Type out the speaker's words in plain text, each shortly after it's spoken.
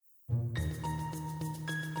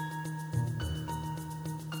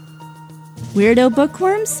Weirdo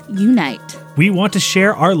bookworms, unite. We want to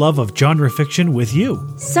share our love of genre fiction with you.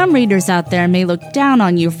 Some readers out there may look down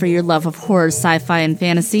on you for your love of horror, sci-fi, and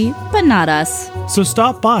fantasy, but not us. So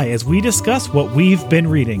stop by as we discuss what we've been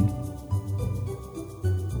reading.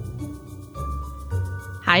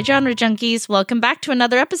 Hi, genre junkies. Welcome back to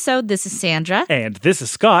another episode. This is Sandra. And this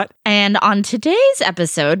is Scott. And on today's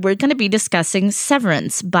episode, we're going to be discussing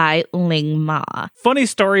Severance by Ling Ma. Funny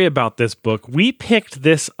story about this book. We picked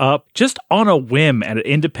this up just on a whim at an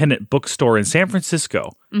independent bookstore in San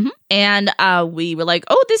Francisco. Mm-hmm. And we were like,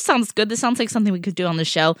 oh, this sounds good. This sounds like something we could do on the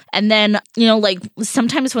show. And then,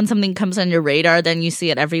 sometimes when something comes on your radar, then you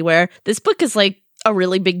see it everywhere. This book is like a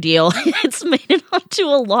really big deal. It's made it onto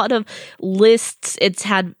a lot of lists. It's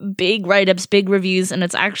had big write-ups, big reviews, and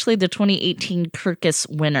it's actually the 2018 Kirkus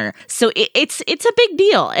winner. So it's a big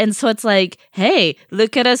deal. And so it's like, hey,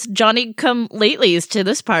 look at us Johnny-come-latelys to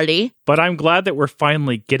this party. But I'm glad that we're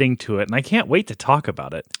finally getting to it, and I can't wait to talk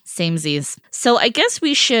about it. Samesies. So I guess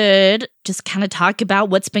we should just kind of talk about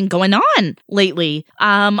what's been going on lately.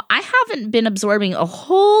 I haven't been absorbing a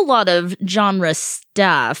whole lot of genre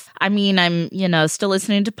stuff. I mean, I'm, still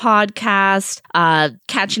listening to podcasts,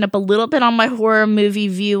 catching up a little bit on my horror movie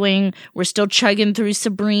viewing. We're still chugging through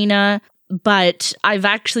Sabrina. But I've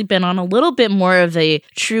actually been on a little bit more of a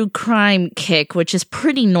true crime kick, which is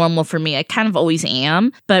pretty normal for me. I kind of always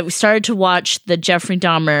am. But we started to watch the Jeffrey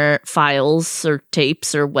Dahmer files or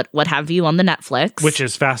tapes or what have you on the Netflix. Which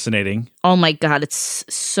is fascinating. Oh my God, it's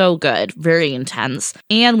so good. Very intense.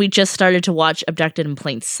 And we just started to watch Abducted in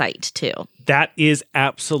Plain Sight, too. That is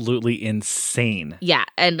absolutely insane. Yeah,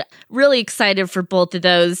 and really excited for both of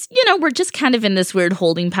those. We're just kind of in this weird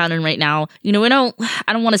holding pattern right now. I don't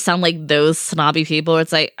want to sound like those snobby people.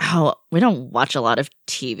 It's like, oh, we don't watch a lot of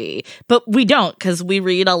TV. But we don't, because we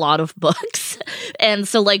read a lot of books. And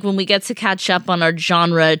so, when we get to catch up on our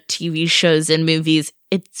genre TV shows and movies,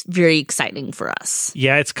 it's very exciting for us.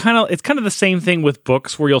 Yeah, it's kind of the same thing with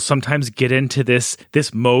books where you'll sometimes get into this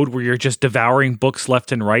mode where you're just devouring books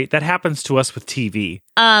left and right. That happens to us with TV.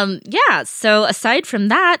 Yeah, so aside from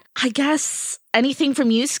that, I guess anything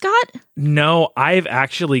from you, Scott? No, I've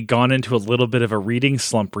actually gone into a little bit of a reading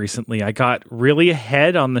slump recently. I got really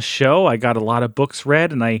ahead on the show. I got a lot of books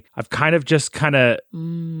read, and I've kind of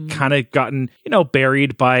gotten,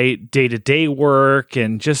 buried by day-to-day work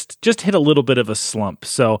and just hit a little bit of a slump.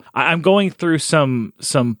 So I'm going through some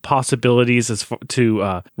possibilities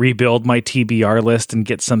to rebuild my TBR list and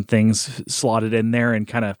get some things slotted in there and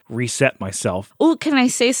kind of reset myself. Oh, can I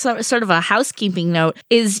say sort of a housekeeping note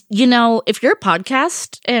is, if you're a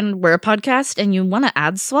podcast and we're a podcast and you want to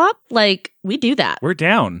ad swap, we do that. We're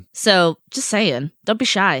down. So just saying, don't be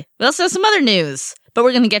shy. We also have some other news, but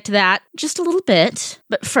we're going to get to that just a little bit.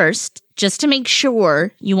 But first, just to make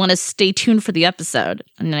sure you want to stay tuned for the episode,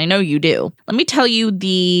 and I know you do, let me tell you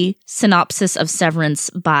the synopsis of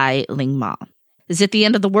Severance by Ling Ma. Is it the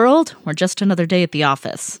end of the world or just another day at the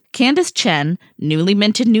office? Candace Chen, newly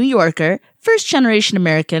minted New Yorker, first-generation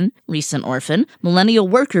American, recent orphan, millennial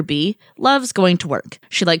worker bee, loves going to work.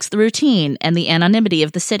 She likes the routine and the anonymity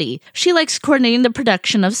of the city. She likes coordinating the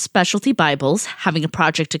production of specialty Bibles, having a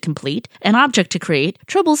project to complete, an object to create,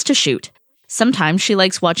 troubles to shoot. Sometimes she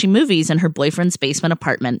likes watching movies in her boyfriend's basement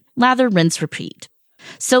apartment. Lather, rinse, repeat.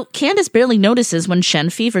 So Candace barely notices when Shen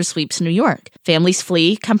fever sweeps New York. Families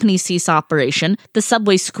flee, companies cease operation, the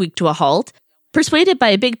subways squeak to a halt. Persuaded by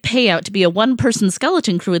a big payout to be a one-person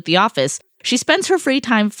skeleton crew at the office, she spends her free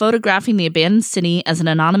time photographing the abandoned city as an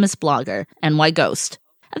anonymous blogger. NY Ghost.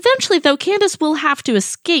 Eventually, though, Candace will have to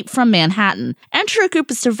escape from Manhattan, enter a group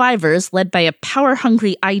of survivors led by a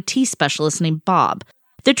power-hungry IT specialist named Bob.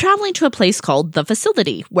 They're traveling to a place called The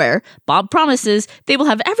Facility, where Bob promises they will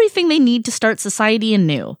have everything they need to start society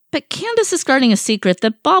anew. But Candace is guarding a secret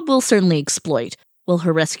that Bob will certainly exploit. Will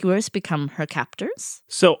her rescuers become her captors?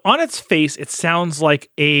 So on its face, it sounds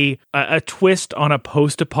like a twist on a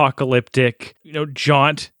post-apocalyptic,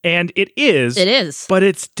 jaunt, and it is. It is. But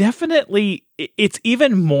it's definitely, it's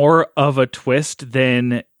even more of a twist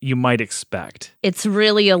than you might expect. It's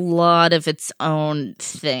really a lot of its own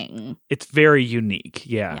thing. It's very unique,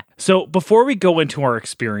 yeah. So before we go into our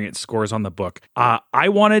experience scores on the book, I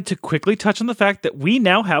wanted to quickly touch on the fact that we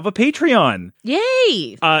now have a Patreon.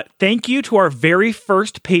 Yay! Thank you to our very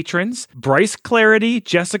first patrons, Bryce Clarity,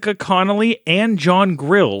 Jessica Connolly, and John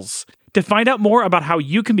Grills. To find out more about how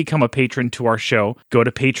you can become a patron to our show, go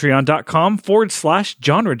to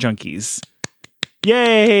patreon.com/genre junkies.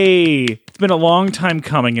 Yay! It's been a long time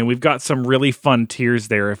coming, and we've got some really fun tiers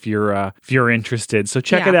there if you're interested. So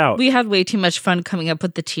check it out. We had way too much fun coming up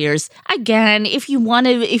with the tiers. Again, if you want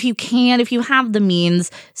to, if you can, if you have the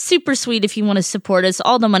means, super sweet if you want to support us.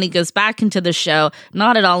 All the money goes back into the show,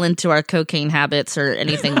 not at all into our cocaine habits or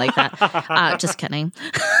anything like that. Just kidding.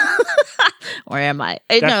 Or am I?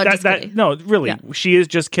 Just kidding. No, really, she is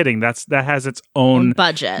just kidding. That has its own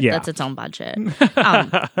budget. Yeah. That's its own budget.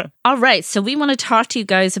 All right, so we want to talk to you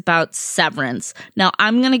guys about Severance. Now,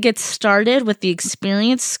 I'm going to get started with the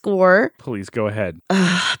experience score. Please go ahead.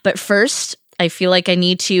 But first, I feel like I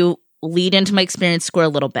need to lead into my experience score a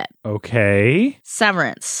little bit. Okay.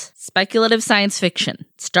 Severance. Speculative science fiction.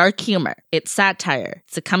 It's dark humor. It's satire.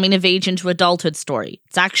 It's a coming of age into adulthood story.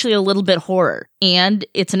 It's actually a little bit horror. And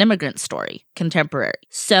it's an immigrant story. Contemporary.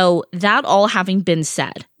 So that all having been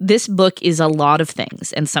said, this book is a lot of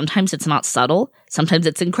things. And sometimes it's not subtle. Sometimes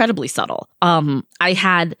it's incredibly subtle. I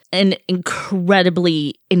had an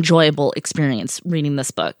incredibly enjoyable experience reading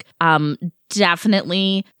this book.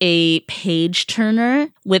 Definitely a page turner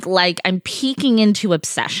with I'm peeking into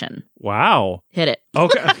obsession. Wow. Hit it.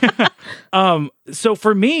 Okay. So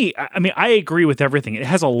for me, I mean, I agree with everything. It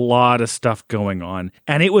has a lot of stuff going on,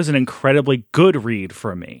 and it was an incredibly good read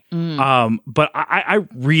for me. But I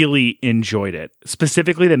really enjoyed it.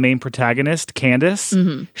 Specifically, the main protagonist, Candace.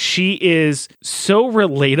 Mm-hmm. She is so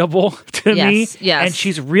relatable to me. Yes. And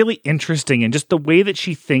she's really interesting. And just the way that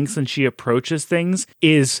she thinks and she approaches things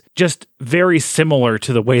is just very similar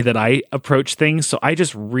to the way that I approach things. So I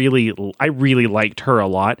really liked her a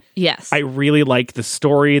lot. Yes. I really like the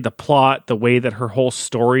story, the plot, the way that her whole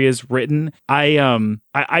story is written.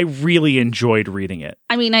 I really enjoyed reading it.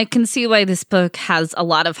 I mean, I can see why this book has a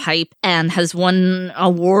lot of hype and has won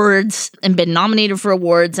awards and been nominated for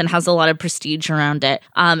awards and has a lot of prestige around it.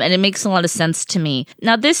 And it makes a lot of sense to me.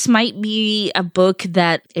 Now, this might be a book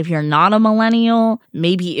that if you're not a millennial,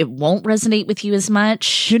 maybe it won't resonate with you as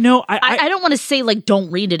much. You know, I don't want to say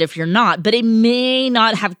don't read it if you're not, but it may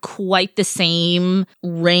not have quite the same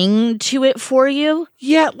ring to it for you.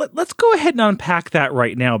 Yeah, let's go ahead and unpack that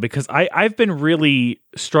right now, because I've been really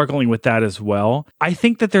struggling with that as well. I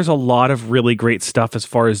think that there's a lot of really great stuff as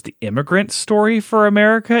far as the immigrant story for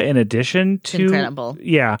America, in addition to... Incredible.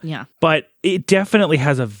 Yeah. But it definitely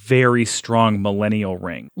has a very strong millennial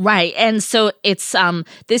ring. Right. And so it's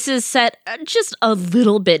this is set just a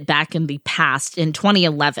little bit back in the past in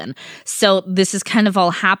 2011. So this is kind of all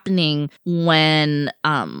happening when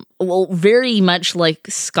very much like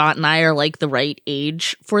Scott and I are the right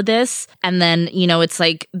age for this. And then, it's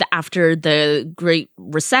after the Great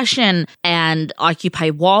Recession and Occupy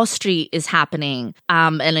Wall Street is happening.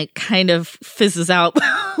 And it kind of fizzes out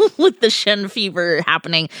with the Shen fever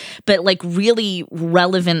happening. But really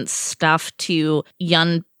relevant stuff to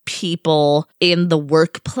young people in the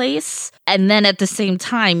workplace. And then at the same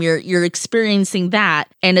time, you're experiencing that.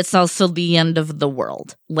 And it's also the end of the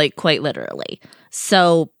world, quite literally.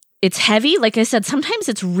 So it's heavy. Like I said, sometimes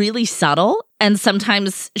it's really subtle. And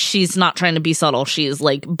sometimes she's not trying to be subtle. She's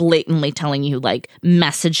blatantly telling you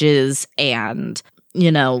messages and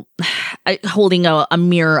holding a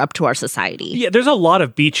mirror up to our society. Yeah, there's a lot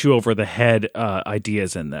of beat you over the head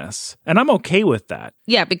ideas in this. And I'm okay with that.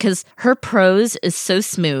 Yeah, because her prose is so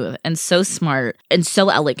smooth and so smart and so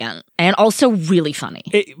elegant and also really funny.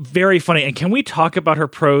 Very funny. And can we talk about her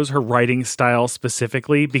prose, her writing style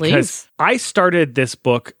specifically? Because Please. I started this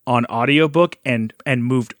book on audiobook and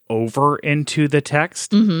moved over into the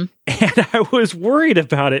text. Mm-hmm. And I was worried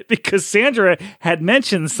about it because Sandra had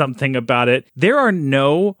mentioned something about it. There are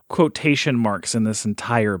no quotation marks in this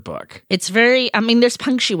entire book. It's there's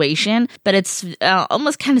punctuation, but it's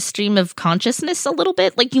almost kind of stream of consciousness a little bit.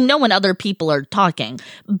 When other people are talking,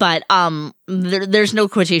 but there's no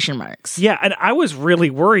quotation marks. Yeah, and I was really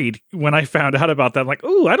worried when I found out about that.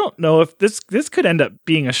 I don't know if this could end up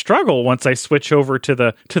being a struggle once I switch over to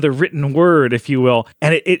the written word, if you will.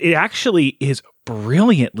 And it actually is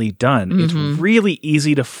brilliantly done. Mm-hmm. It's really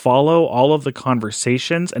easy to follow all of the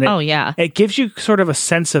conversations, and it gives you sort of a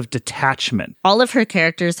sense of detachment. All of her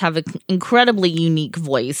characters have an incredibly unique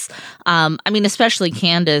voice. Especially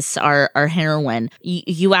Candace, our heroine.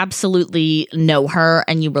 You absolutely know her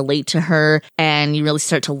and you relate to her and you really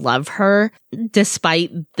start to love her,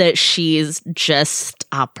 despite that she's just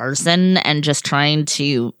a person and just trying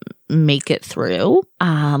to make it through.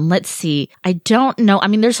 Let's see. I don't know.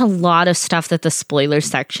 There's a lot of stuff that the spoiler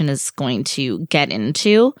section is going to get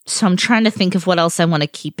into. So I'm trying to think of what else I want to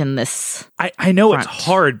keep in this. I know front. It's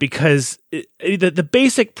hard because the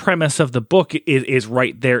basic premise of the book is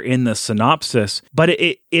right there in the synopsis, but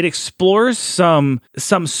it explores some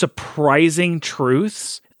surprising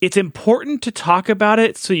truths it's important to talk about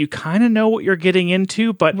it so you kind of know what you're getting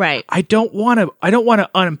into, but right. I don't want to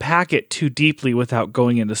unpack it too deeply without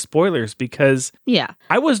going into spoilers, because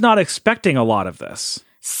I was not expecting a lot of this.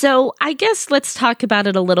 So I guess let's talk about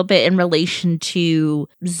it a little bit in relation to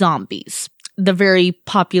zombies, the very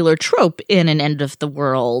popular trope in an end of the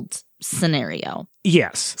world scenario.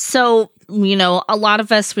 Yes. So, a lot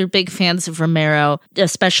of us, we're big fans of Romero,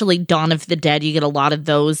 especially Dawn of the Dead. You get a lot of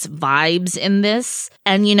those vibes in this.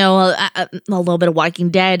 And, a little bit of Walking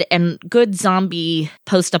Dead, and good zombie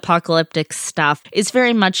post-apocalyptic stuff is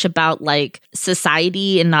very much about like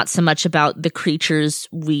society and not so much about the creatures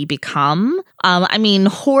we become.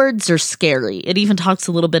 Hordes are scary. It even talks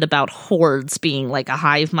a little bit about hordes being like a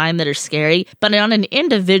hive mind that are scary. But on an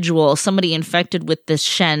individual, somebody infected with this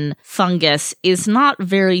Shen fungus is not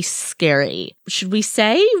very scary. Should we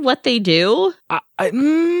say what they do? I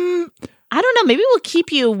don't know. Maybe we'll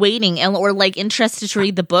keep you waiting or like interested to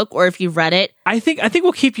read the book, or if you've read it. I think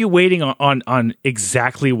we'll keep you waiting on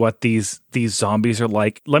exactly what these zombies are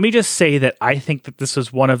like. Let me just say that I think that this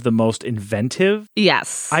is one of the most inventive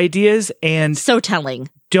ideas, and so telling.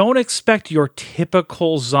 Don't expect your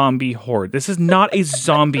typical zombie horde. This is not a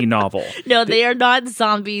zombie novel. No, they are not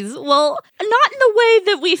zombies. Well, not in the way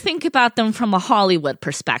that we think about them from a Hollywood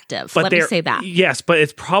perspective. Let me say that. Yes, but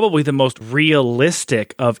it's probably the most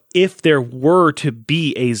realistic of, if there were to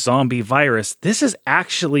be a zombie virus, this is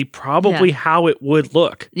actually probably how it would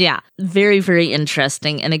look. Yeah, very, very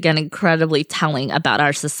interesting. And again, incredibly telling about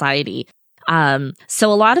our society.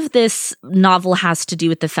 So a lot of this novel has to do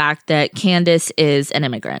with the fact that Candace is an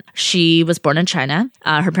immigrant. She was born in China.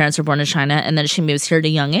 Her parents were born in China, and then she moves here at a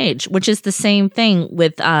young age, which is the same thing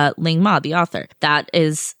with Ling Ma, the author. That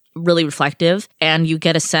is really reflective, and you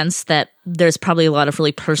get a sense that there's probably a lot of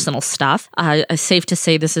really personal stuff. Safe to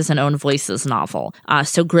say this is an Own Voices novel.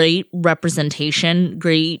 So great representation,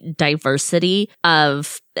 great diversity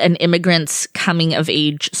of an immigrant's coming of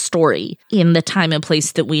age story in the time and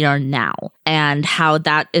place that we are now, and how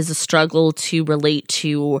that is a struggle to relate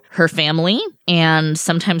to her family and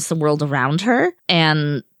sometimes the world around her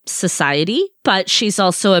and society, but she's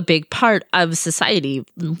also a big part of society.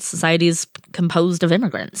 Society is composed of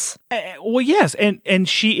immigrants. Well, yes, and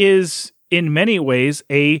she is in many ways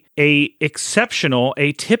a exceptional,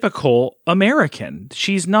 a typical American.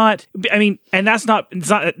 She's not, and that's not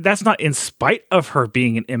in spite of her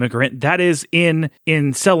being an immigrant. That is in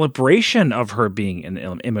celebration of her being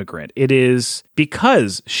an immigrant. It is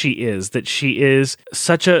because she is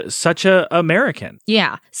such a American.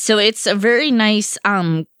 Yeah. So it's a very nice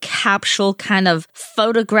capsule kind of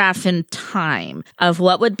photograph in time of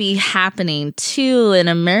what would be happening to an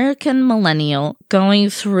American millennial going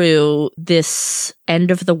through this end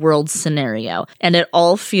of the world scenario. And it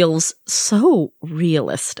all feels so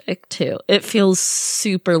realistic too. It feels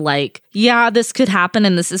super like, yeah, this could happen,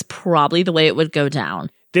 and this is probably the way it would go down.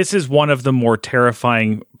 This is one of the more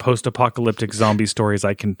terrifying post-apocalyptic zombie stories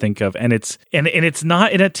I can think of, and it's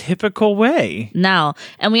not in a typical way. No,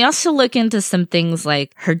 and we also look into some things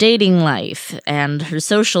like her dating life and her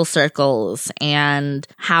social circles and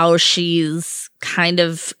how she's kind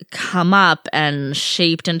of come up and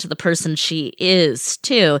shaped into the person she is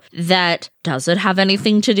too. That does it have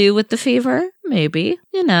anything to do with the fever? Maybe,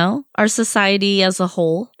 our society as a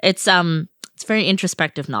whole. It's a very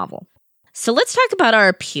introspective novel. So let's talk about our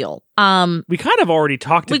appeal. We kind of already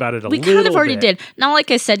talked about it a little bit. We kind of already did. Now, like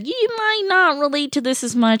I said, you might not relate to this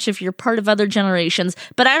as much if you're part of other generations,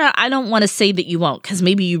 but I don't want to say that you won't, because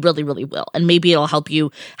maybe you really, really will. And maybe it'll help you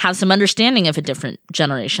have some understanding of a different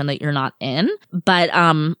generation that you're not in. But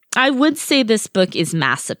I would say this book is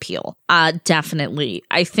mass appeal. Definitely.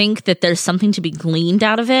 I think that there's something to be gleaned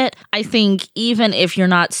out of it. I think even if you're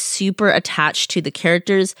not super attached to the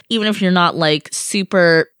characters, even if you're not like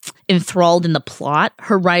super enthralled in the plot,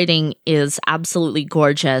 her writing is absolutely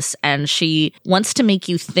gorgeous, and she wants to make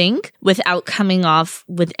you think without coming off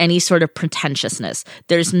with any sort of pretentiousness.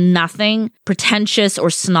 There's nothing pretentious or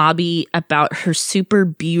snobby about her super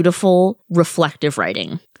beautiful, reflective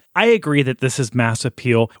writing. I agree that this is mass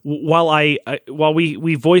appeal. While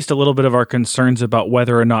we voiced a little bit of our concerns about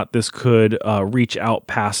whether or not this could reach out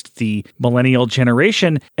past the millennial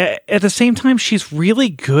generation, at the same time, she's really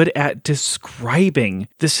good at describing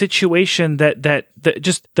the situation that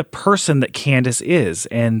just the person that Candace is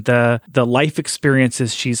and the life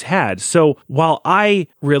experiences she's had. So while I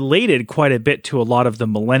related quite a bit to a lot of the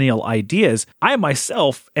millennial ideas, I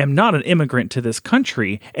myself am not an immigrant to this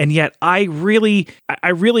country, and yet I really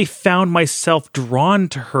really found myself drawn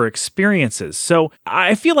to her experiences. So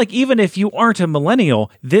I feel like even if you aren't a millennial,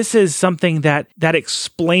 this is something that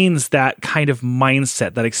explains that kind of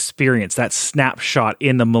mindset, that experience, that snapshot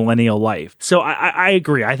in the millennial life. So I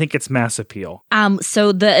agree. I think it's mass appeal.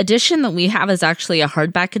 So the edition that we have is actually a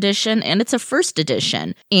hardback edition, and it's a first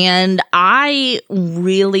edition. And I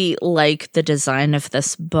really like the design of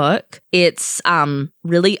this book. It's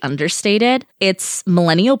really understated. It's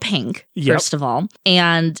millennial pink, first of all.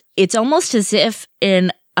 And it's almost as if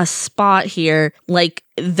in a spot here, like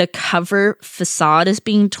the cover facade is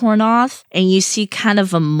being torn off and you see kind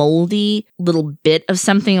of a moldy little bit of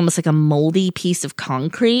something, almost like a moldy piece of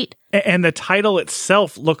concrete. And the title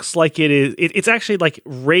itself looks like it's actually like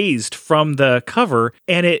raised from the cover,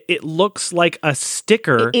 and it looks like a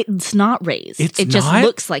sticker. It's not raised. It just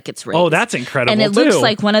looks like it's raised. Oh, that's incredible. And it looks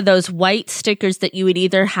like one of those white stickers that you would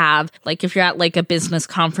either have, like if you're at like a business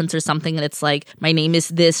conference or something and it's like, my name is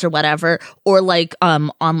this or whatever, or like on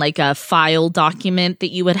like a file document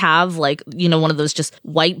that you would have, like, you know, one of those just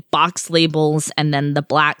white box labels and then the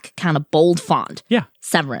black kind of bold font. Yeah.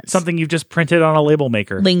 Severance. Something you've just printed on a label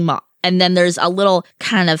maker. Ling. And then there's a little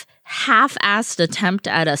kind of half-assed attempt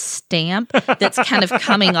at a stamp that's kind of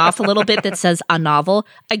coming off a little bit that says a novel.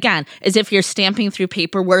 Again, as if you're stamping through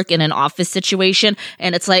paperwork in an office situation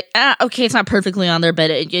and it's like, okay, it's not perfectly on there, but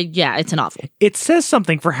it's a novel. It says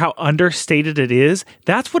something for how understated it is.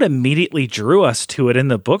 That's what immediately drew us to it in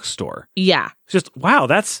the bookstore. Yeah. Just, wow,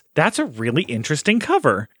 that's a really interesting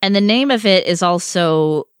cover. And the name of it is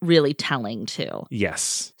also really telling too.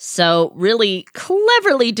 Yes. So really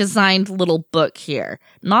cleverly designed little book here.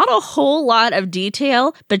 Not a whole lot of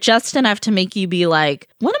detail, but just enough to make you be like,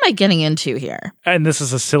 what am I getting into here? And this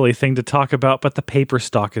is a silly thing to talk about, but the paper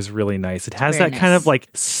stock is really nice. It has that kind of like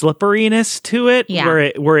slipperiness to it,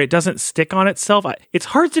 where it doesn't stick on itself. It's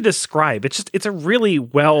hard to describe. It's a really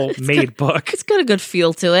well-made book. It's got a good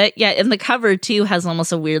feel to it. Yeah, and the cover too has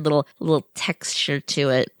almost a weird little texture to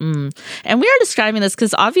it. And we are describing this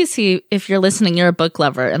because obviously if you're listening, you're a book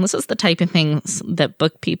lover, and this is the type of things that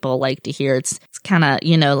book people like to hear. It's kind of,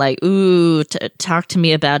 like, ooh, talk to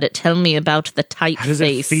me about it. Tell me about the typeface. How does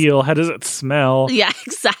it feel? How does it smell? Yeah,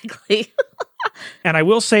 exactly. And I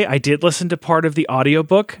will say I did listen to part of the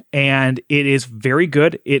audiobook, and it is very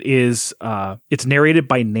good. It is it's narrated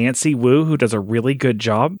by Nancy Wu, who does a really good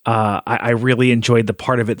job. I really enjoyed the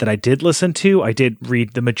part of it that I did listen to. I did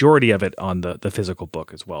read the majority of it on the physical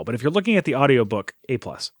book as well. But if you're looking at the audiobook, A+.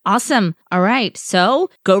 Awesome. All right. So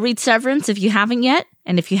go read Severance if you haven't yet.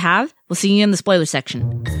 And if you have, we'll see you in the spoiler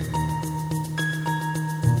section.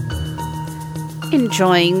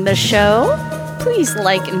 Enjoying the show? Please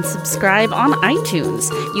like and subscribe on iTunes.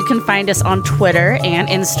 You can find us on Twitter and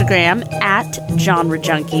Instagram at Genre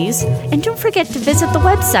Junkies. And don't forget to visit the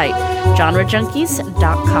website,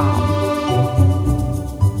 genrejunkies.com.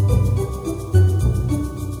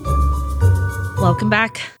 Welcome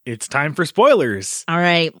back. It's time for spoilers. All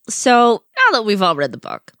right. So now that we've all read the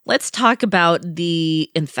book, let's talk about the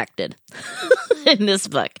infected in this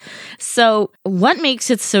book. So what makes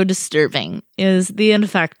it so disturbing is the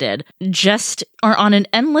infected just are on an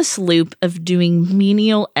endless loop of doing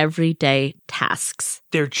menial everyday tasks.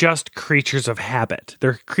 They're just creatures of habit.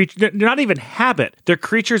 They're not even habit. They're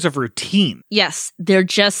creatures of routine. Yes, they're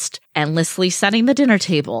just endlessly setting the dinner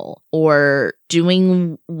table or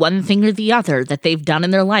doing one thing or the other that they've done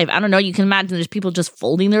in their life. I don't know. You can imagine there's people just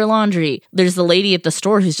folding their laundry. There's the lady at the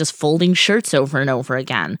store who's just folding shirts over and over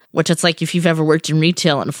again, which it's like if you've ever worked in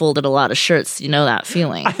retail and folded a lot of shirts, you know that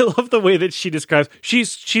feeling. I love the way that she describes.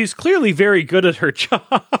 She's clearly very good at her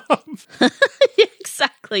job.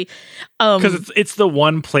 Exactly. Because it's the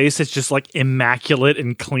one place that's just like immaculate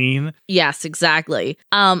and clean. Yes, exactly.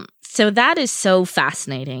 So that is so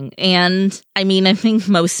fascinating. And I mean, I think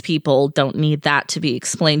most people don't need that to be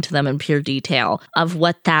explained to them in pure detail of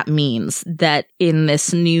what that means, that in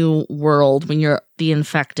this new world, when you're the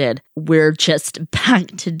infected, we're just back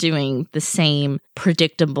to doing the same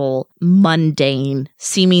predictable, mundane,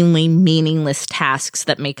 seemingly meaningless tasks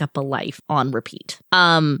that make up a life on repeat.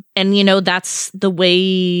 And that's the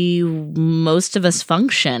way most of us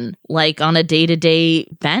function, like on a day-to-day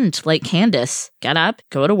bent, like Candace. Get up,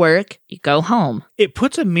 go to work, you go home. It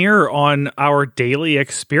puts a mirror on our daily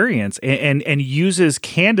experience and uses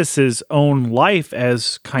Candace's own life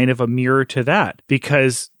as kind of a mirror to that,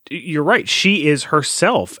 because you're right. She is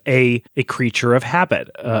herself a creature of habit,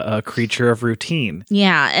 a creature of routine.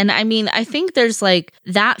 Yeah. And I mean, I think there's like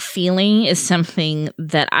that feeling is something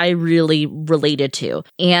that I really related to.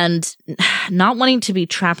 And not wanting to be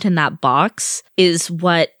trapped in that box is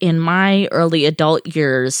what in my early adult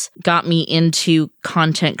years got me into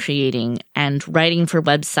content creating and writing for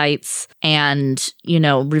websites and,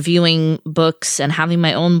 reviewing books and having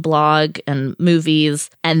my own blog and movies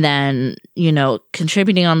and then,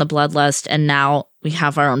 contributing on the Bloodlust, and now we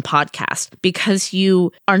have our own podcast, because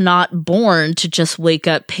you are not born to just wake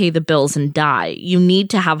up, pay the bills, and die. You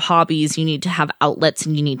need to have hobbies, you need to have outlets,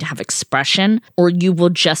 and you need to have expression, or you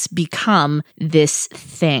will just become this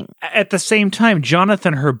thing. At the same time,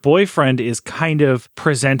 Jonathan, her boyfriend, is kind of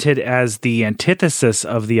presented as the antithesis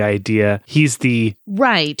of the idea. He's the...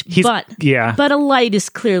 Right, but a light is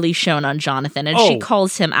clearly shown on Jonathan, and she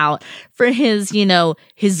calls him out for his,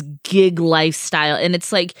 his gig lifestyle, and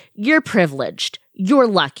it's like, you're privileged. You're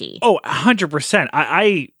lucky. Oh, 100%.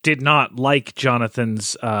 I did not like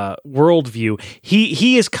Jonathan's worldview.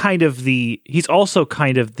 He is he's also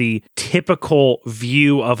kind of the typical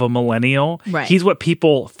view of a millennial. Right. He's what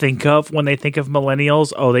people think of when they think of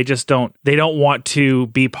millennials. Oh, they don't want to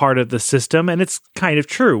be part of the system. And it's kind of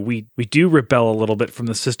true. We do rebel a little bit from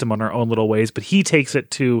the system on our own little ways, but he takes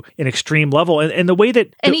it to an extreme level. And the way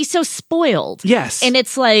that... And he's so spoiled. Yes. And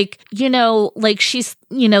it's like, she's,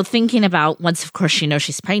 thinking about, once of course she knows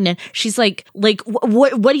she's pregnant, she's like,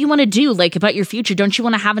 what do you want to do, about your future? Don't you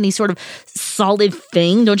want to have any sort of solid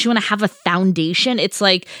thing? Don't you want to have a foundation? It's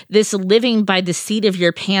like this living by the seat of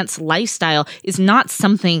your pants lifestyle is not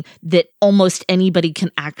something that almost anybody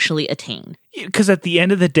can actually attain. Because at the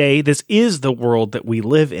end of the day, this is the world that we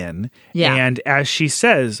live in. Yeah. And as she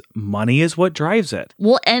says, money is what drives it.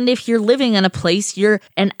 Well, and if you're living in a place, you're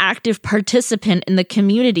an active participant in the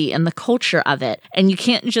community and the culture of it. And you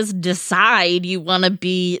can't just decide you want to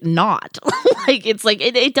be not.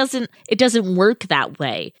 It doesn't work that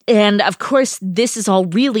way. And of course, this is all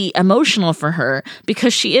really emotional for her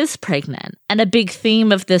because she is pregnant. And a big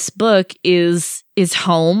theme of this book is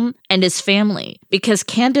home and his family, because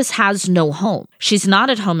Candace has no home. She's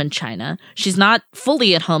not at home in China. She's not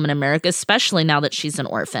fully at home in America, especially now that she's an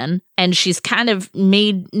orphan. And she's kind of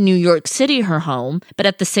made New York City her home. But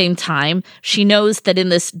at the same time, she knows that in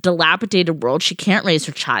this dilapidated world, she can't raise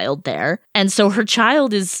her child there. And so her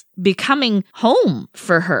child is becoming home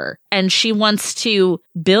for her. And she wants to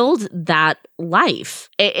build that life.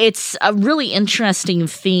 It's a really interesting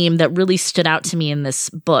theme that really stood out to me in this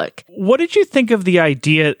book. What did you think of the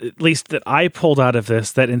idea, at least that I pulled out of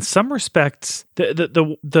this, that in some respects,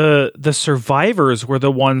 the survivors were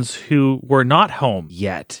the ones who were not home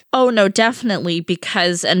yet? Oh, no, definitely,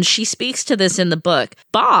 because, and she speaks to this in the book,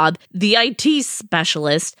 Bob, the IT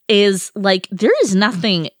specialist, is like, there is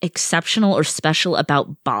nothing exceptional or special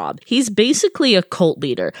about Bob. He's basically a cult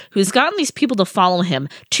leader who's gotten these people to follow him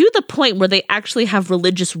to the point where they actually have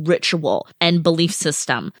religious ritual and belief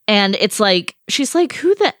system. And it's like, she's like,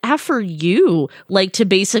 who the F are you? Like, to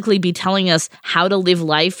basically be telling us how to live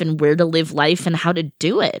life and where to live life and how to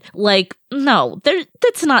do it. Like, no,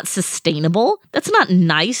 that's not sustainable. That's not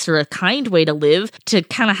nice or a kind way to live, to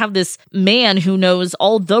kind of have this man who knows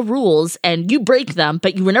all the rules and you break them,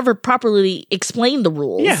 but you were never properly explained the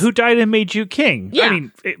rules. Yeah, who died and made you king? Yeah. I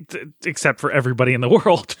mean, except for everybody in the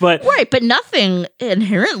world, but... Right, but nothing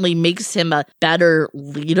inherently makes him a better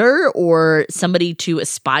leader or somebody to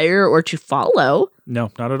aspire or to follow.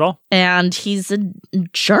 No, not at all. And he's a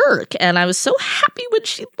jerk. And I was so happy when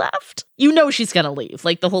she left. You know she's going to leave.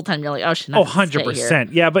 Like, the whole time you're like, oh, she's not going to stay here. 100%.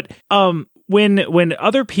 Yeah, but when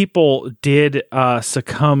other people did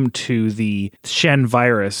succumb to the Shen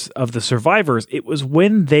virus of the survivors, it was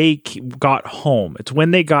when they got home. It's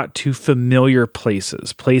when they got to familiar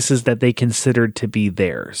places that they considered to be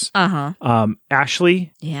theirs.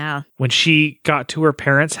 Ashley, yeah, when she got to her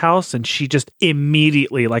parents' house and she just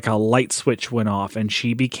immediately, like a light switch went off, and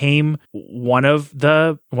she became one of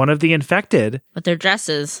the infected with their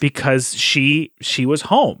dresses, because she was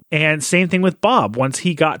home. And same thing with Bob. Once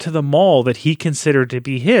he got to the mall that he considered to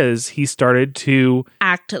be his, he started to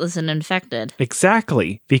act as an infected.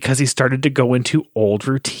 Exactly, because he started to go into old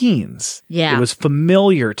routines. Yeah, it was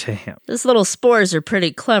familiar to him. Those little spores are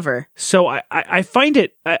pretty clever. So I find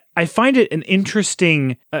it an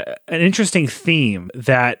interesting theme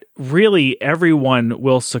that really everyone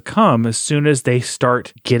will succumb as soon as they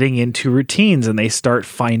start getting into routines and they start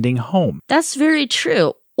finding home. That's very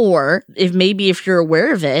true. Or if you're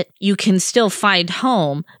aware of it, you can still find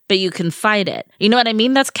home, but you can fight it. You know what I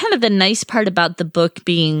mean? That's kind of the nice part about the book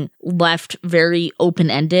being left very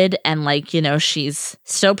open-ended, and like, you know, she's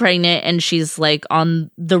still pregnant and she's like on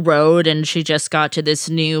the road and she just got to this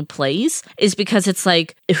new place, is because it's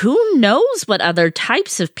like, who knows what other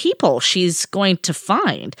types of people she's going to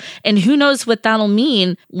find, and who knows what that'll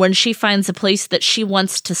mean when she finds a place that she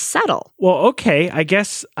wants to settle. Well, okay, I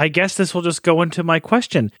guess this will just go into my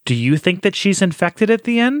question. Do you think that she's infected at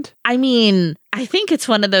the end? I mean, I think it's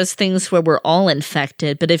one of those things where we're all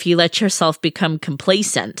infected, but if you let yourself become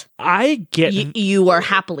complacent, I get you are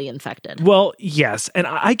happily infected. Well, yes, and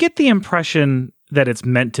I get the impression that it's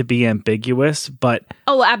meant to be ambiguous, but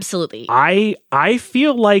oh, absolutely. I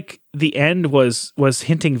feel like the end was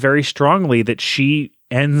hinting very strongly that she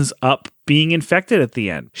ends up being infected at the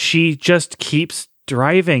end. She just keeps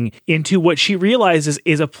driving into what she realizes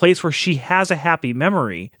is a place where she has a happy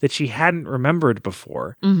memory that she hadn't remembered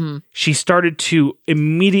before. Mm-hmm. She started to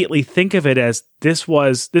immediately think of it as this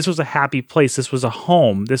was a happy place. This was a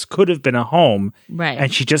home. This could have been a home. Right.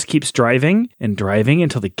 And she just keeps driving and driving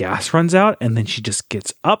until the gas runs out. And then she just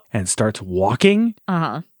gets up and starts walking.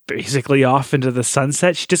 Uh-huh. Basically off into the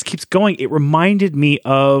sunset. She just keeps going. It reminded me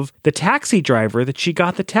of the taxi driver that she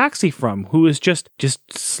got the taxi from, who was just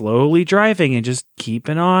slowly driving and just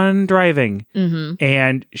keeping on driving. Mm-hmm.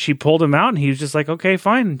 And she pulled him out and he was just like, okay,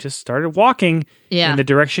 fine. And just started walking in the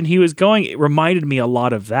direction he was going. It reminded me a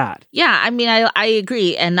lot of that. Yeah, I mean, I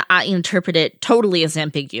agree. And I interpret it totally as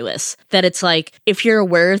ambiguous. That it's like, if you're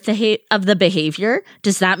aware of the behavior,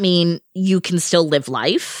 does that mean you can still live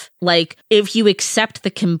life? Like, if you accept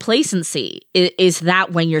the complacency, is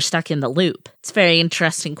that when you're stuck in the loop? It's a very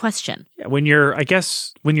interesting question. Yeah, when you're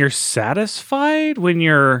satisfied, when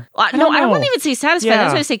you're... I wouldn't even say satisfied. Yeah.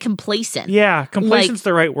 That's why I say complacent. Yeah, complacent's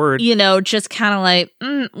the right word. You know, just kind of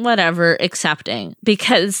like, whatever, accepting.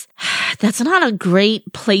 Because that's not a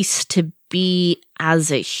great place to be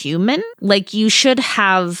as a human. Like, you should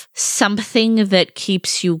have something that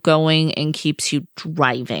keeps you going and keeps you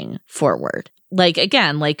driving forward. Like,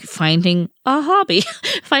 again, like finding a hobby,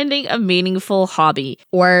 finding a meaningful hobby,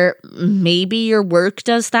 or maybe your work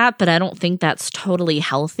does that, but I don't think that's totally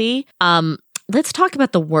healthy. Let's talk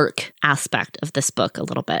about the work aspect of this book a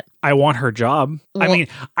little bit. I want her job. Well, I mean,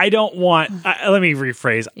 I don't want... let me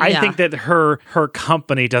rephrase. Yeah. I think that her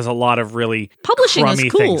company does a lot of really publishing crummy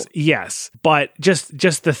is cool. things. Yes, but just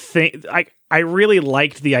the thing... I really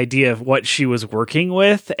liked the idea of what she was working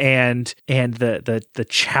with and the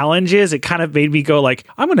challenges. It kind of made me go like,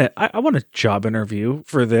 I want a job interview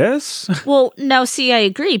for this. Well, no, see, I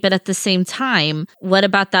agree. But at the same time, what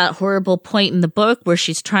about that horrible point in the book where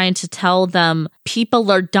she's trying to tell them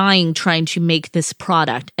people are dying trying to make this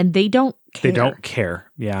product and they don't care. They don't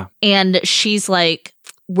care. Yeah. And she's like,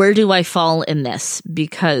 where do I fall in this?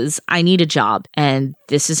 Because I need a job. And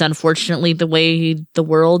this is unfortunately the way the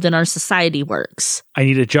world and our society works. I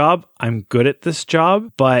need a job. I'm good at this job,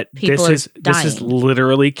 but this is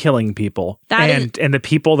literally killing people. And the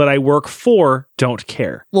people that I work for don't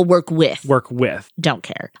care. Well, work with. Don't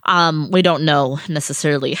care. We don't know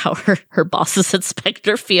necessarily how her bosses at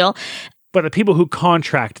Spectre feel. But the people who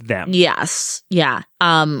contract them. Yes. Yeah.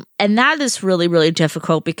 And that is really, really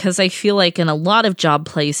difficult because I feel like in a lot of job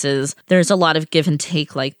places, there's a lot of give and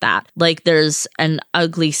take like that. Like, there's an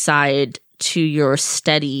ugly side to your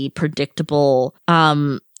steady, predictable,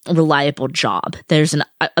 reliable job. There's an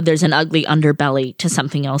ugly underbelly to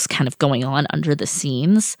something else kind of going on under the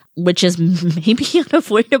scenes, which is maybe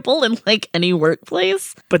unavoidable in like any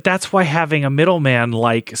workplace. But that's why having a middleman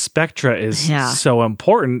like Spectra is so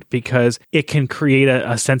important, because it can create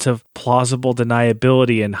a sense of plausible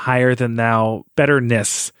deniability and higher than thou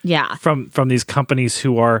betterness from these companies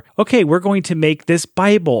who are, okay, we're going to make this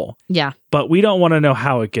Bible. Yeah. But we don't want to know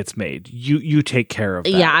how it gets made. You take care of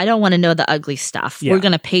that. Yeah, I don't want to know the ugly stuff. Yeah. We're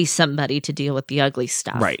going to pay somebody to deal with the ugly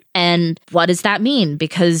stuff. Right. And what does that mean?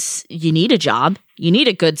 Because you need a job. You need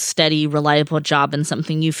a good, steady, reliable job and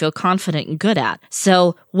something you feel confident and good at.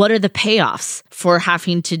 So what are the payoffs for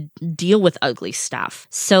having to deal with ugly stuff?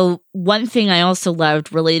 So one thing I also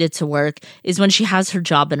loved related to work is when she has her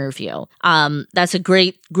job interview. That's a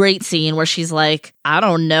great scene where she's like, I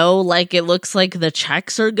don't know, like, it looks like the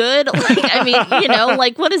checks are good. Like, I mean, you know,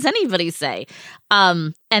 like, what does anybody say?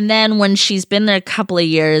 And then when she's been there a couple of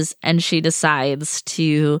years and she decides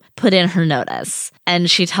to put in her notice and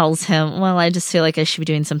she tells him, well, I just feel like I should be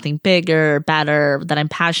doing something bigger, better, that I'm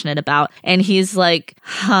passionate about. And he's like,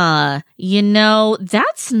 you know,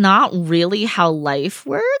 that's not really how life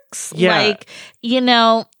works. Yeah. Like, you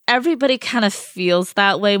know, everybody kind of feels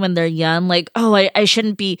that way when they're young. Like, oh, I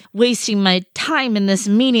shouldn't be wasting my time in this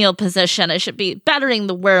menial position. I should be bettering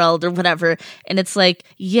the world or whatever. And it's like,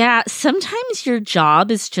 yeah, sometimes your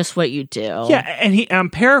job is just what you do. Yeah, and I'm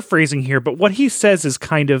paraphrasing here, but what he says is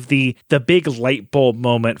kind of the big light bulb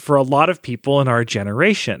moment for a lot of people in our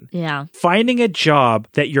generation. Yeah. Finding a job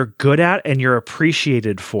that you're good at and you're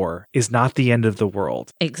appreciated for is not the end of the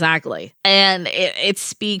world. Exactly. And it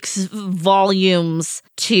speaks volumes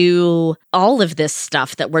to all of this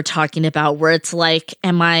stuff that we're talking about, where it's like,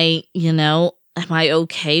 am I, you know, am I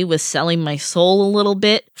okay with selling my soul a little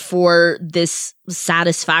bit for this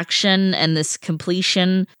satisfaction and this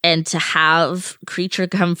completion and to have creature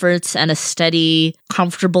comforts and a steady,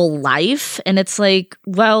 comfortable life? And it's like,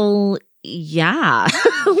 well, yeah,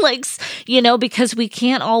 like, because we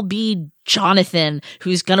can't all be Jonathan,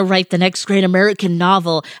 who's going to write the next great American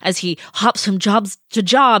novel as he hops from job to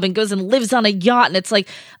job and goes and lives on a yacht. And it's like,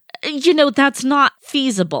 that's not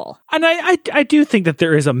feasible. And I do think that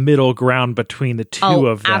there is a middle ground between the two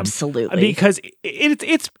of them. Absolutely. Because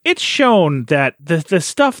it's shown that the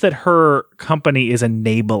stuff that her company is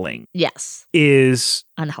enabling is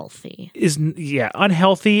unhealthy.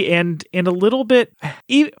 Unhealthy and a little bit.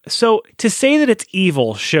 So to say that it's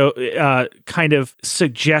evil kind of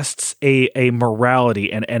suggests a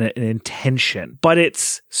morality and an intention, but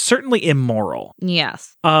it's certainly immoral.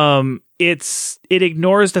 Yes. It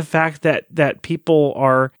ignores the fact that people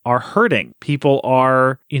are hurting. People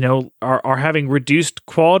are having reduced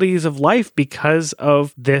qualities of life because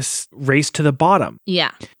of this race to the bottom.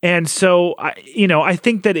 Yeah. And so I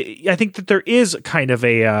think that there is kind of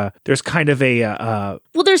there's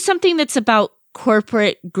something that's about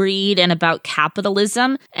corporate greed and about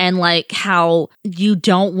capitalism and like how you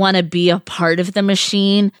don't want to be a part of the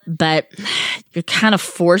machine, but you're kind of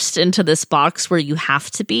forced into this box where you have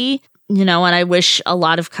to be. And I wish a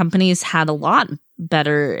lot of companies had a lot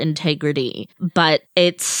better integrity, but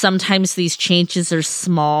it's sometimes these changes are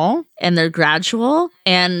small and they're gradual,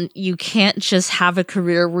 and you can't just have a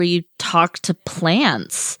career where you talk to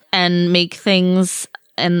plants and make things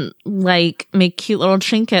and like make cute little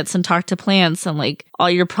trinkets and talk to plants and like all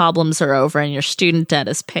your problems are over and your student debt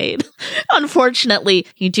is paid. Unfortunately,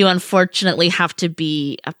 you do have to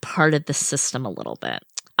be a part of the system a little bit.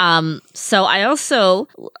 So I also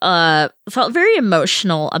felt very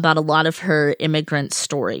emotional about a lot of her immigrant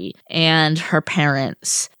story and her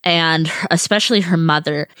parents, and especially her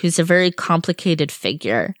mother, who's a very complicated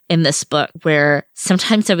figure in this book, where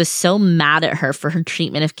sometimes I was so mad at her for her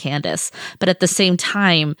treatment of Candace, but at the same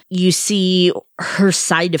time, you see her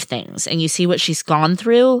side of things and you see what she's gone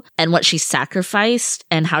through and what she's sacrificed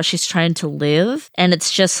and how she's trying to live. And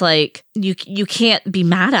it's just like, you can't be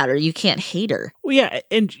mad at her. You can't hate her. Well, yeah.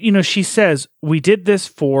 And, she says, we did this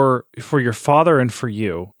for your father and for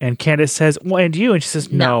you. And Candace says, well, and you? And she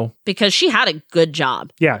says, no. Because she had a good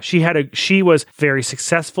job. Yeah, she was very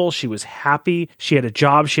successful. She was happy. She had a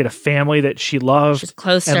job. She had a family that she loved. She's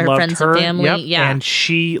close to her friends and family. Yep. Yeah. And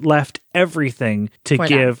she left everything to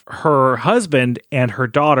give her husband and her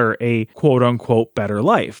daughter a quote unquote better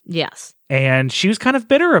life. Yes. And she was kind of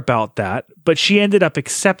bitter about that, but she ended up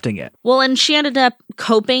accepting it. Well, and she ended up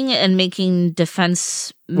coping and making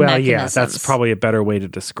defense mechanisms. Yeah, that's probably a better way to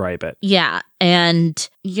describe it. Yeah. And,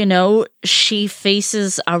 she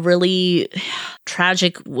faces a really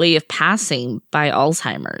tragic way of passing by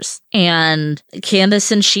Alzheimer's. And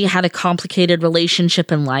Candace and she had a complicated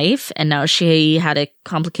relationship in life. And now she had a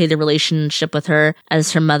complicated relationship with her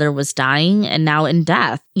as her mother was dying and now in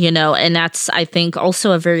death, and that's, I think,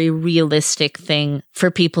 also a very realistic thing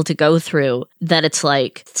for people to go through, that it's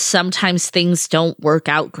like sometimes things don't work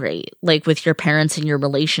out great, like with your parents and your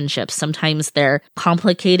relationships. Sometimes they're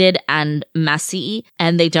complicated and messy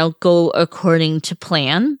and they don't go according to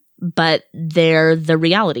plan, but they're the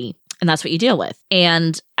reality. And that's what you deal with.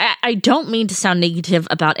 And I don't mean to sound negative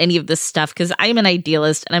about any of this stuff, because I'm an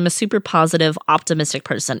idealist and I'm a super positive, optimistic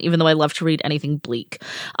person, even though I love to read anything bleak.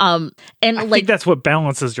 I think that's what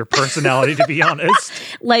balances your personality, to be honest.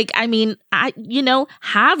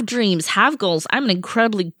 Have dreams, have goals. I'm an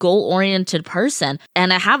incredibly goal-oriented person,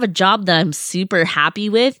 and I have a job that I'm super happy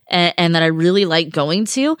with and that I really like going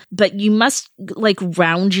to. But you must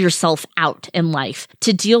round yourself out in life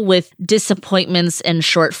to deal with disappointments and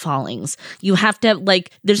shortfallings. You have to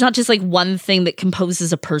there's not just one thing that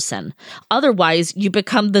composes a person. Otherwise, you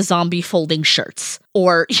become the zombie folding shirts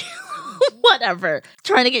or whatever,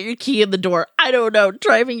 trying to get your key in the door. I don't know,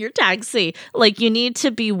 driving your taxi. You need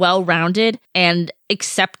to be well-rounded and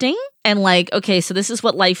accepting and okay, so this is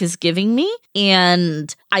what life is giving me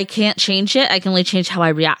and I can't change it. I can only change how I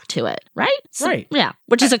react to it. Right? So, right. Yeah.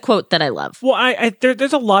 Which is a quote that I love. Well,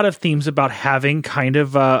 there's a lot of themes about having kind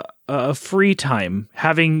of a free time,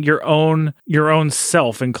 having your own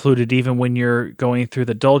self included, even when you're going through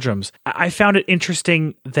the doldrums. I found it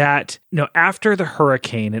interesting that after the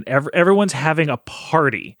hurricane and everyone's having a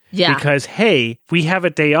party. Yeah. Because, hey, we have a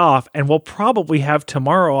day off and we'll probably have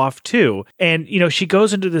tomorrow off too. And, she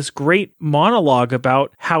goes into this great monologue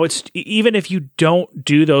about how it's, even if you don't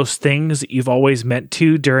do those things that you've always meant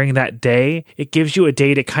to during that day, it gives you a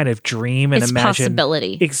day to kind of dream and it's imagine.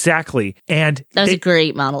 Possibility. Exactly. And that was a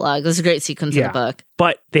great monologue. That was a great sequence in the book.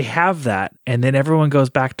 But they have that, and then everyone goes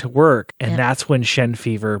back to work, and that's when Shen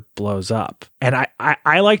fever blows up. And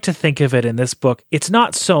I like to think of it in this book, it's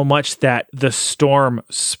not so much that the storm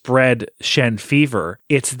spread Shen fever,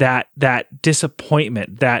 it's that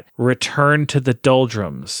disappointment, that return to the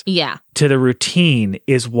doldrums. Yeah. To the routine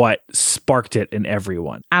is what sparked it in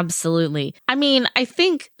everyone. Absolutely. I mean, I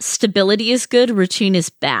think stability is good, routine is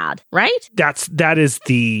bad, right? That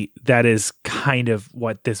is kind of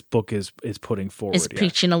what this book is putting forward. Is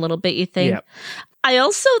preaching a little bit, you think? Yeah.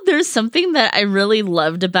 There's something that I really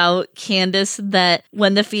loved about Candace, that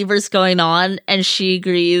when the fever's going on and she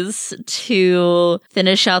agrees to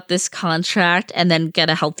finish out this contract and then get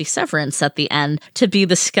a healthy severance at the end to be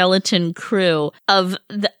the skeleton crew of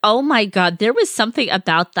oh my God, there was something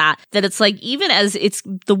about that it's like, even as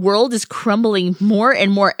the world is crumbling more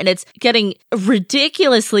and more and it's getting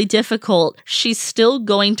ridiculously difficult, she's still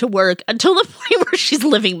going to work until the point where she's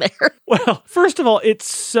living there. Well, first of all, it's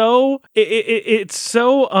so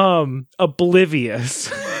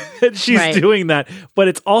oblivious that she's doing that, but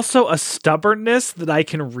it's also a stubbornness that I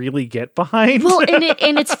can really get behind. Well,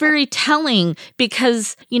 and it's very telling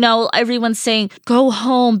because, everyone's saying, go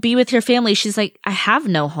home, be with your family. She's like, I have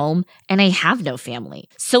no home and I have no family.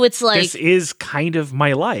 So it's like, this is kind of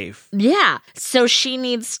my life. Yeah. So she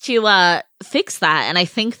needs to fix that. And I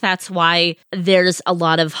think that's why there's a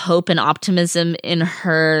lot of hope and optimism in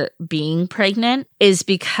her being pregnant, is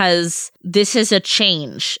because this is a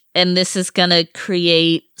change and this is going to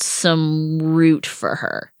create some root for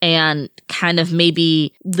her and kind of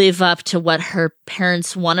maybe live up to what her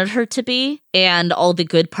parents wanted her to be and all the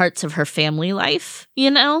good parts of her family life,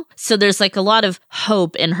 So there's like a lot of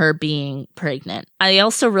hope in her being pregnant. I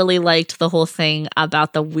also really liked the whole thing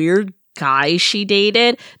about the weird guy she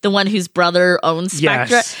dated, the one whose brother owns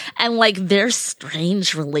Spectra, and like their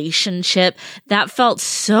strange relationship that felt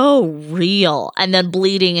so real, and then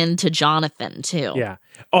bleeding into Jonathan too. Yeah.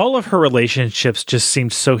 All of her relationships just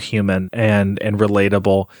seemed so human and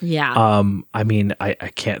relatable. Yeah. I mean, I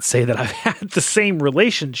can't say that I've had the same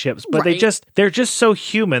relationships, but they're just so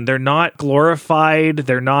human. They're not glorified.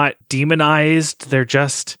 They're not demonized. They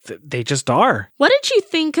just are. What did you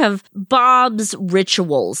think of Bob's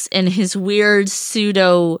rituals and his weird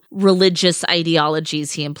pseudo-religious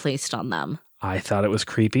ideologies he emplaced on them? I thought it was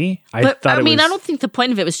creepy. I don't think the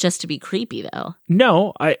point of it was just to be creepy, though.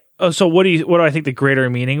 No, so what do I think the greater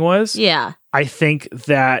meaning was? Yeah. I think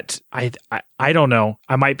that I don't know.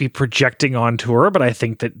 I might be projecting onto her, but I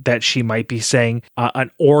think that she might be saying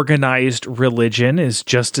an organized religion is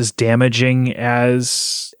just as damaging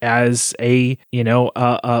as a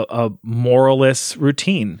moralist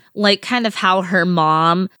routine. Like kind of how her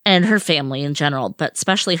mom and her family in general, but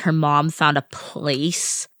especially her mom, found a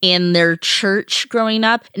place in their church growing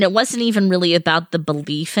up. And it wasn't even really about the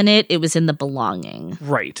belief in it. It was in the belonging.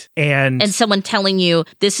 Right. And someone telling you,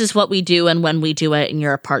 this is what we do and when we do it, and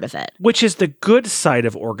you're a part of it. Which is the good side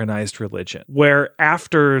of organized religion, where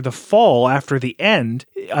after the fall, after the end,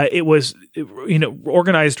 it was,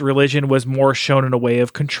 organized religion was more shown in a way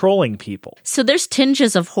of controlling people. So there's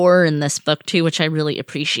tinges of horror in this book too, which I really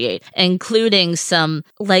appreciate, including some,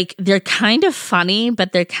 like, they're kind of funny,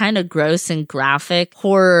 but they're kind of gross and graphic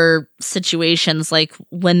horror situations, like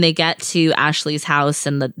when they get to Ashley's house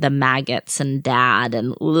and the maggots and dad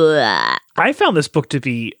and bleh. I found this book to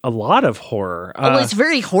be a lot of horror. It's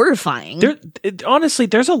very horrifying. Honestly,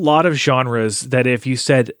 there's a lot of genres that if you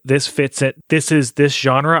said this fits it, this is this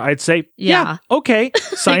genre, I'd say, yeah okay.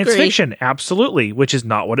 Science fiction, absolutely, which is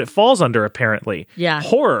not what it falls under, apparently. Yeah.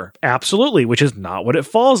 Horror, absolutely, which is not what it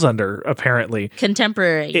falls under, apparently.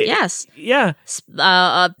 Contemporary, yes. Yeah.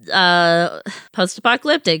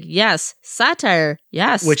 Post-apocalyptic, yes. Satire,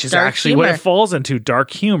 yes. Which is actually what it falls into,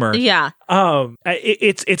 dark humor. Yeah.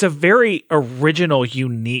 It's a very original,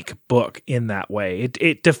 unique book in that way.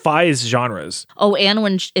 It defies genres. Oh, and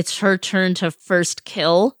when it's her turn to first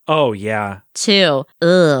kill. Oh yeah. Too.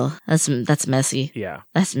 Ugh, that's messy. Yeah,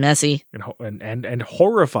 that's messy and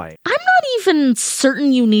horrifying. I'm not even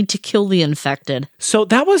certain you need to kill the infected. So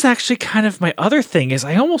that was actually kind of my other thing. Is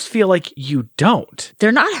I almost feel like you don't.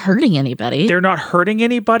 They're not hurting anybody. They're not hurting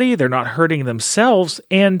anybody. They're not hurting themselves.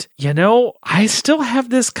 And I still have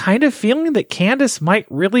this kind of feeling that Candace might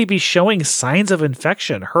really be showing signs of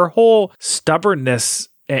infection. Her whole stubbornness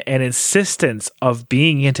and insistence of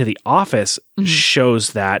being into the office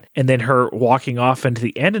shows that. And then her walking off into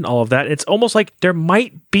the end and all of that. It's almost like there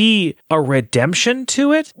might be a redemption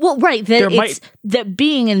to it. Well, right. That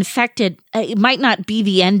being infected, it might not be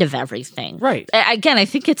the end of everything. Right. Again, I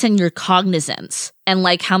think it's in your cognizance and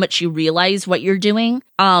like how much you realize what you're doing.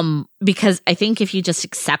 Because I think if you just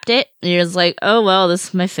accept it, you're just like, oh, well, this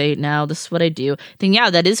is my fate now. This is what I do. Then yeah,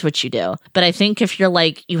 that is what you do. But I think if you're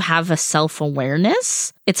like, you have a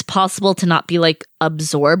self-awareness, it's possible to not be like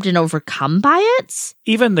absorbed and overcome by it.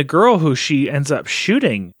 Even the girl who she ends up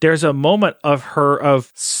shooting, there's a moment of her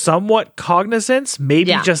of somewhat cognizance,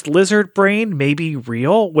 maybe just lizard brain, maybe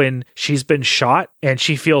real, when she's been shot and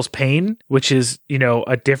she feels pain, which is,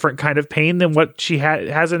 a different kind of pain than what she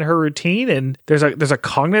has in her routine. And there's a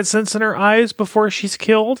cognizance in her eyes before she's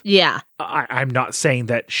killed. Yeah. I'm not saying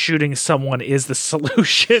that shooting someone is the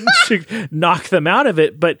solution to knock them out of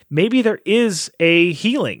it, but maybe there is a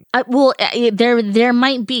healing. There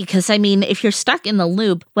might be, because I mean, if you're stuck in the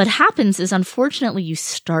loop, what happens is unfortunately you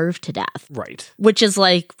starve to death. Right. Which is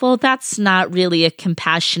like, well, that's not really a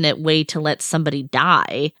compassionate way to let somebody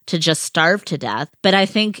die, to just starve to death. But I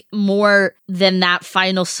think more than that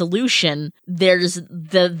final solution, there's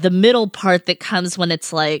the middle part that comes when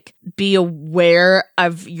it's like, be aware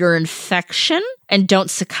of your infection and don't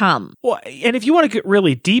succumb. Well, and if you want to get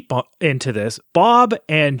really deep into this, Bob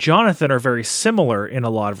and Jonathan are very similar in a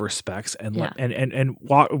lot of respects, and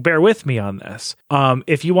bear with me on this.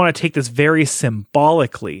 If you want to take this very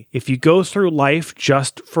symbolically, if you go through life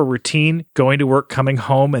just for routine, going to work, coming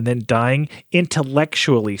home, and then dying,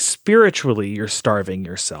 intellectually, spiritually, you're starving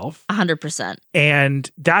yourself. 100%.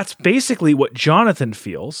 And that's basically what Jonathan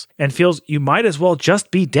feels, and feels you might as well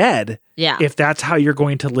just be dead. Yeah. If that's how you're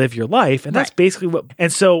going to live your life. And that's basically what,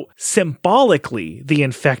 and so symbolically, the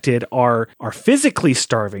infected are physically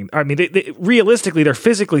starving. I mean, realistically, they're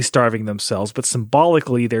physically starving themselves, but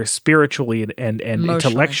symbolically, they're spiritually and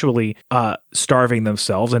intellectually starving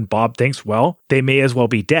themselves. And Bob thinks, well, they may as well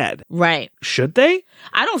be dead. Right. Should they?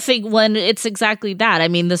 I don't think it's exactly that. I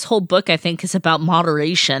mean, this whole book, I think, is about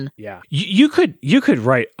moderation. Yeah. You could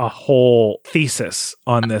write a whole thesis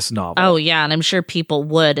on this novel. Oh, yeah. And I'm sure people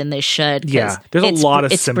would, and they should. Yeah. There's a lot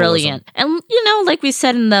of symbolism. Brilliant. And, like we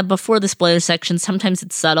said before the spoiler section, sometimes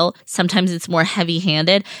it's subtle, sometimes it's more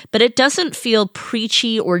heavy-handed, but it doesn't feel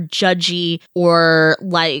preachy or judgy or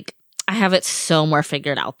like, I have it so more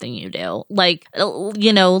figured out than you do. Like,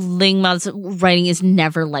 Ling Ma's writing is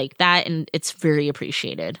never like that, and it's very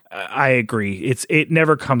appreciated. I agree. It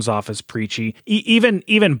never comes off as preachy.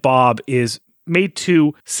 Even Bob is made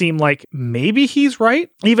to seem like maybe he's right.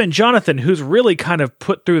 Even Jonathan, who's really kind of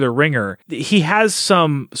put through the ringer, he has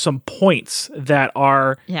some points that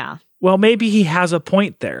are... Yeah. Well, maybe he has a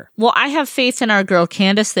point there. Well, I have faith in our girl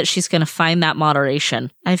Candace that she's going to find that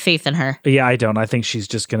moderation. I have faith in her. Yeah, I don't. I think she's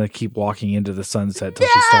just going to keep walking into the sunset till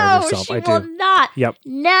she starves herself. She will not. Yep.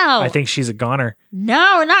 No. I think she's a goner.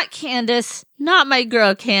 No, not Candace. Not my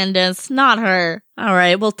girl Candace. Not her. All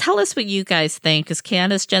right, well, tell us what you guys think. Is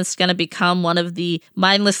Candace just going to become one of the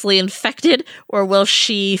mindlessly infected, or will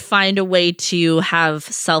she find a way to have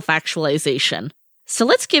self-actualization? So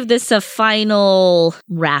let's give this a final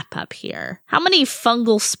wrap up here. How many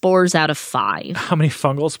fungal spores out of 5? How many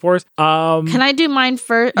fungal spores? Can I do mine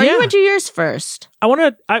first? Or you want to do yours first? I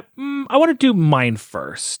want to do mine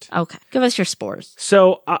first. Okay, give us your spores.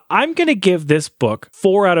 So I'm going to give this book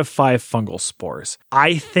 4 out of 5 fungal spores.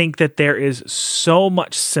 I think that there is so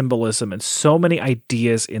much symbolism and so many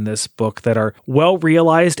ideas in this book that are well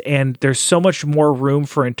realized, and there's so much more room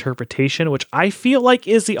for interpretation, which I feel like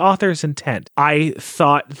is the author's intent. I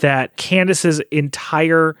thought that Candace's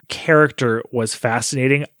entire character was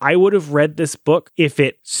fascinating. I would have read this book if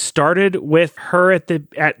it started with her at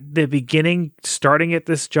the beginning, starting at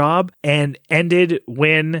this job, and ended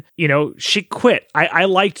when, she quit. I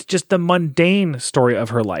liked just the mundane story of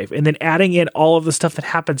her life, and then adding in all of the stuff that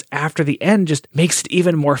happens after the end just makes it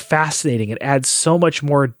even more fascinating. It adds so much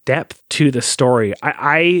more depth to the story.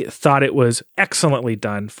 I thought it was excellently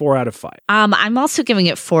done. 4 out of 5. I'm also giving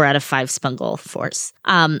it 4 out of 5 Spungle Force.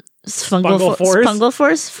 Fungal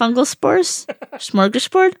spores,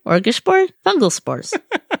 smorgasbord, orgasbord, fungal spores.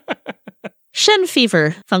 Shen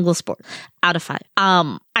fever, fungal spore, out of 5.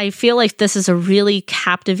 I feel like this is a really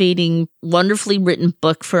captivating, wonderfully written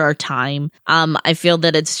book for our time. I feel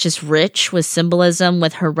that it's just rich with symbolism,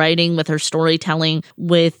 with her writing, with her storytelling,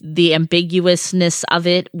 with the ambiguousness of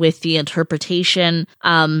it, with the interpretation.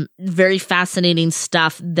 Very fascinating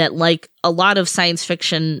stuff that, like a lot of science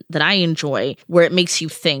fiction that I enjoy, where it makes you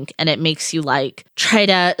think and it makes you like try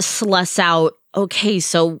to suss out okay,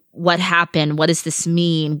 so what happened? What does this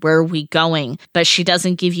mean? Where are we going? But she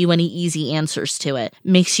doesn't give you any easy answers to it.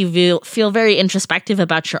 Makes you feel very introspective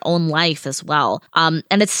about your own life as well. And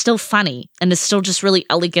it's still funny, and it's still just really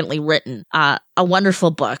elegantly written. A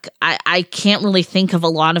wonderful book. I can't really think of a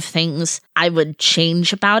lot of things I would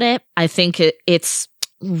change about it. I think it's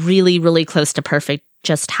really, really close to perfect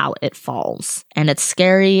just how it falls. And it's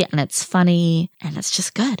scary, and it's funny, and it's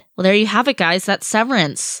just good. Well, there you have it, guys. That's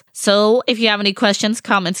Severance. So if you have any questions,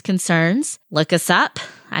 comments, concerns, look us up.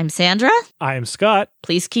 I'm Sandra. I am Scott.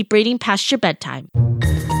 Please keep reading past your bedtime.